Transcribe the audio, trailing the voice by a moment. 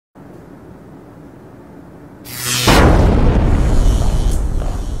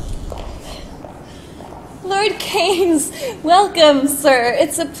Keynes. Welcome, sir.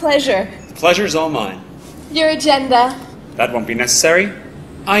 It's a pleasure. The pleasure's all mine. Your agenda. That won't be necessary.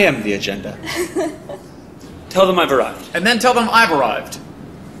 I am the agenda. Tell them I've arrived. And then tell them I've arrived.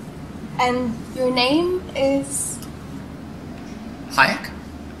 And your name is? Hayek?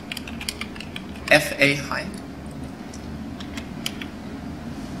 F.A. Hayek.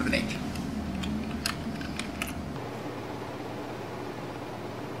 With an H.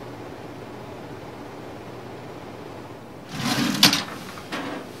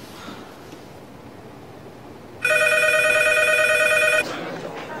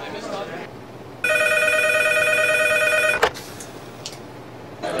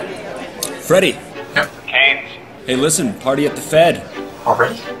 Freddie. Yep. Keynes. Hey, listen, party at the Fed.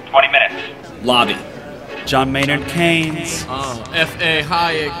 Already? 20 minutes. Lobby. John Maynard Keynes. F.A.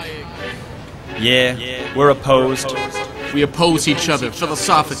 Hayek. Yeah, we're opposed. We oppose each other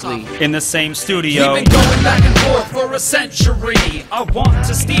philosophically. In the same studio. We've been going back and forth for a century. I want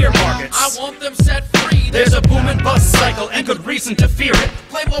to steer markets. I want them set free. There's a boom and bust cycle and good reason to fear it.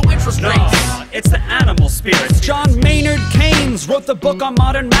 Play low interest rates. Nah, it's the animal spirits. John Maynard Keynes wrote the book on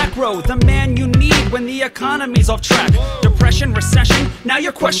modern macro. The man you need when the economy's off track. Depression, recession, now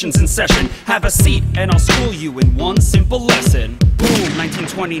your question's in session. Have a seat and I'll school you in one simple lesson. Boom,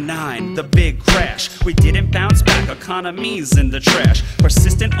 1929, the big crash. We didn't bounce back, economy's in the trash.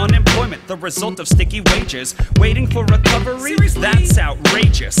 Persistent unemployment, the result of sticky wages. Waiting for recovery? Seriously? That's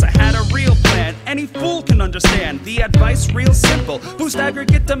outrageous. I had a real plan, any fool can understand. The advice real simple, boost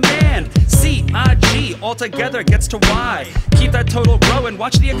aggregate demand. C-I-G, altogether gets to Y. Keep that total growing,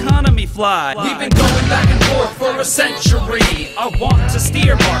 watch the economy fly. We've been going back and forth for a century. I want to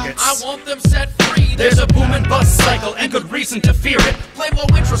steer markets. I want them set free. There's a boom and bust cycle and good reason to fear it. Play low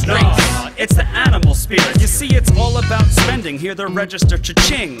interest rates. Nah, it's the animal spirit. You see, it's all about spending. Hear the register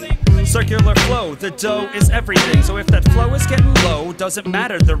cha-ching. Circular flow, the dough is everything. So if that flow is getting low, doesn't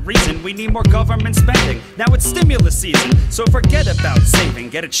matter the reason. We need more government spending. Now it's stimulus season, so forget about saving.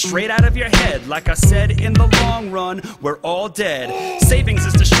 Get it straight out of your head. Like I said, in the long run, we're all dead. Savings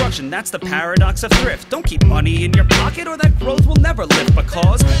is destruction, that's the paradox of thrift. Don't keep money in your pocket or that growth will never lift.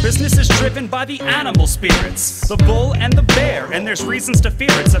 Because business is driven by the animal spirits, the bull and the bear, and there's reasons to fear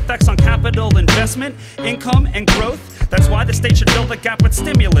its effects on capital investment, income, and growth. That's why the state should fill the gap with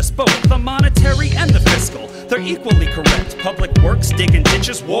stimulus, both the monetary and the fiscal. They're equally correct. Public works, digging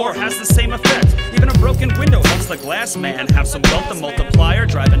ditches, war has the same effect. Even a broken window helps the glass man have some wealth. The multiplier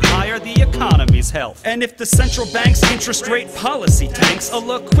driving higher the economy's health. And if the central bank's interest rate policy tanks, a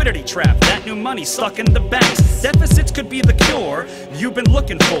liquidity trap, that new money stuck in the banks. Deficits could be the cure you've been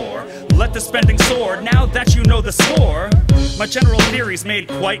looking for. Let the spending soar now that you know the score. My general theories made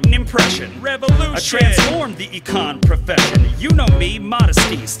quite an impression. Revolution. I transformed the econ profession. You know me,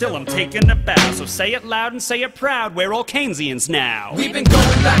 modesty, still I'm taking a bow. So say it loud and say it proud, we're all Keynesians now. We've been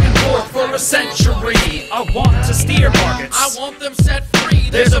going back and forth for a century. I want to steer markets. I want them set free.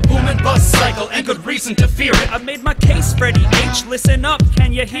 There's a boom and bust cycle and good reason to fear it. I made my case, Freddie H. Listen up,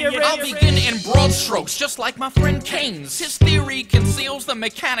 can you hear it? I'll begin in broad strokes, just like my friend Keynes. His theory conceals the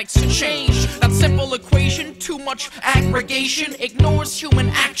mechanics to change. That simple equation, too much aggregation, ignores human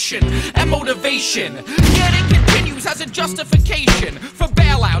action and motivation. Yet it continues as a justification for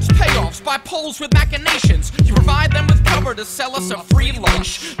bailouts, payoffs by polls with machinations. You provide them with cover to sell us a free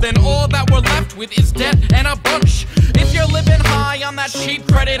lunch. Then all that we're left with is debt and a bunch. If you're living high on that cheap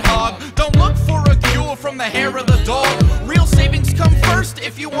credit hog, don't look for a cure from the hair of the dog. Real savings come first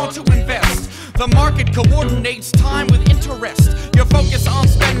if you want to invest. The market coordinates time with interest. Your focus on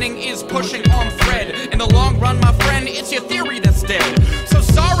spending is pushing on thread. In the long run, my friend, it's your theory that's dead. So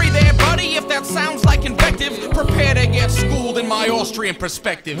sorry there, buddy, if that sounds like invective. Prepare to get schooled in my Austrian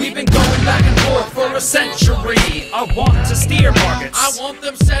perspective. We've been going back and forth for a century. I want to steer markets. I want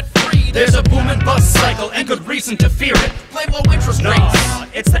them set free. There's a boom and bust cycle and good reason to fear it. Play low interest rates. Nah,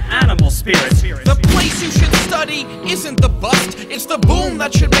 it's the animal spirit. The place you should study isn't the bust, it's the boom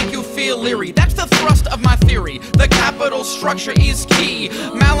that should make you feel leery. That's the thrust of my theory. The capital structure is key.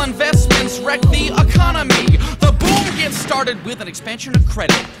 Malinvestments wreck the economy. The boom gets started with an expansion of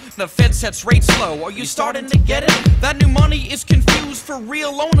credit. The Fed sets rates low. Are you starting to get it? That new money is confused for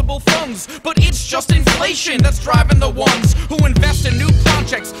real loanable funds, but it's just inflation that's driving the ones who invest in new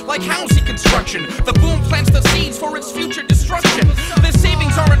projects like housing construction. The boom plants the seeds for its future destruction. The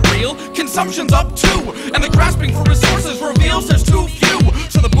savings aren't real, consumption's up too, and the grasping for resources reveals there's too few.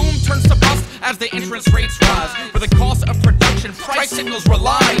 So the boom turns to bust as the interest rates rise. Where the cost of production price signals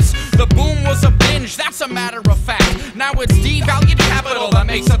relies. The boom was a binge, that's a matter of fact. Now it's devalued capital that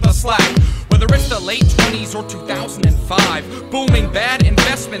makes up the slack. Where Whether it's the late 20s or 2005, booming bad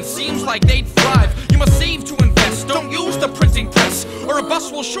investments seems like they'd thrive. You must save to invest, don't use the printing press, or a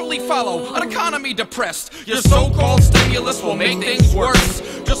bus will surely follow, an economy depressed. Your so-called stimulus will make things worse.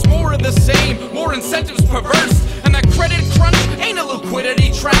 Just more of the same, more incentives perverse. And that credit crunch ain't a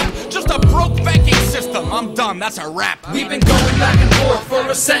liquidity trap, just a broke banking system. I'm done, that's a wrap. We've been going back and forth for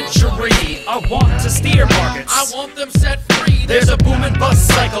a century. I want to steer markets. I want them set free. There's a boom and bust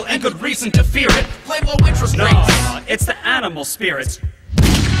cycle and good reason to fear it. Blame low interest No, rates. it's the animal spirit.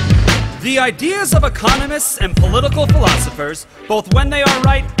 The ideas of economists and political philosophers, both when they are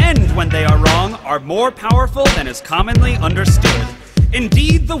right and when they are wrong, are more powerful than is commonly understood.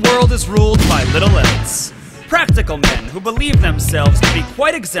 Indeed, the world is ruled by little else. Practical men who believe themselves to be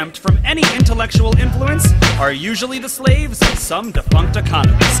quite exempt from any intellectual influence are usually the slaves of some defunct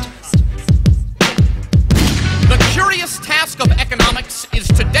economist. The curious task of economics is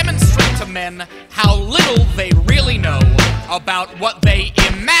to demonstrate to men how little they really know about what they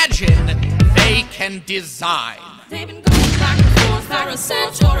imagine they can design. They've been going back and forth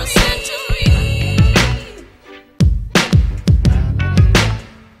for a century.